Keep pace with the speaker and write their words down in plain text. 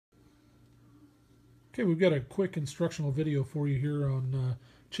Okay, we've got a quick instructional video for you here on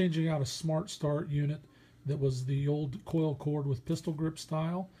changing out a Smart Start unit that was the old coil cord with pistol grip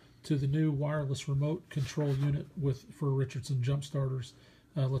style to the new wireless remote control unit for Richardson jump starters.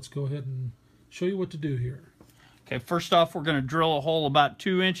 Let's go ahead and show you what to do here. Okay, first off, we're going to drill a hole about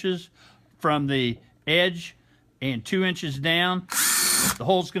 2 inches from the edge and 2 inches down. The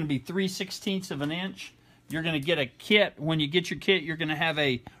hole's going to be 3/16 of an inch. You're going to get a kit. When you get your kit, you're going to have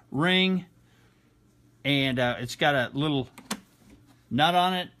a ring, and it's got a little nut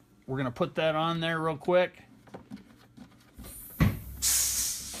on it. We're going to put that on there real quick.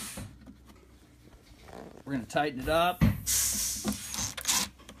 We're going to tighten it up.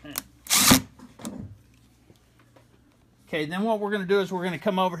 Okay, then what we're going to do is we're going to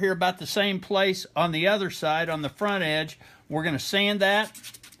come over here about the same place on the other side, on the front edge. We're going to sand that.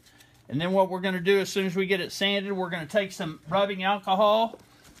 And then what we're going to do as soon as we get it sanded, we're going to take some rubbing alcohol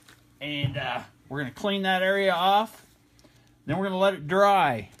and we're going to clean that area off. Then we're going to let it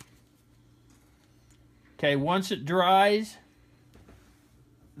dry. Okay, once it dries,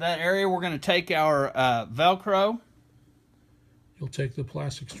 that area, we're going to take our Velcro. You'll take the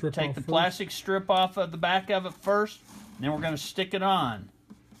plastic strip off Take the plastic strip off of the back of it first. And then we're going to stick it on.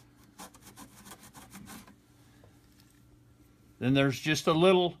 Then there's just a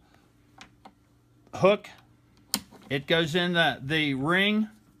little hook. It goes in the ring,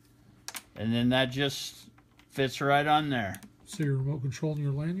 and then that just fits right on there. So your remote control in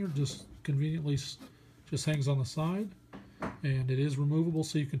your lanyard just conveniently just hangs on the side, and it is removable,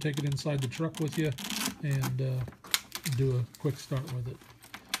 so you can take it inside the truck with you and do a quick start with it.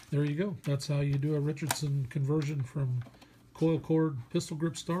 There you go. That's how you do a Richardson conversion from coil cord pistol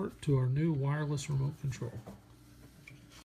grip start to our new wireless remote control.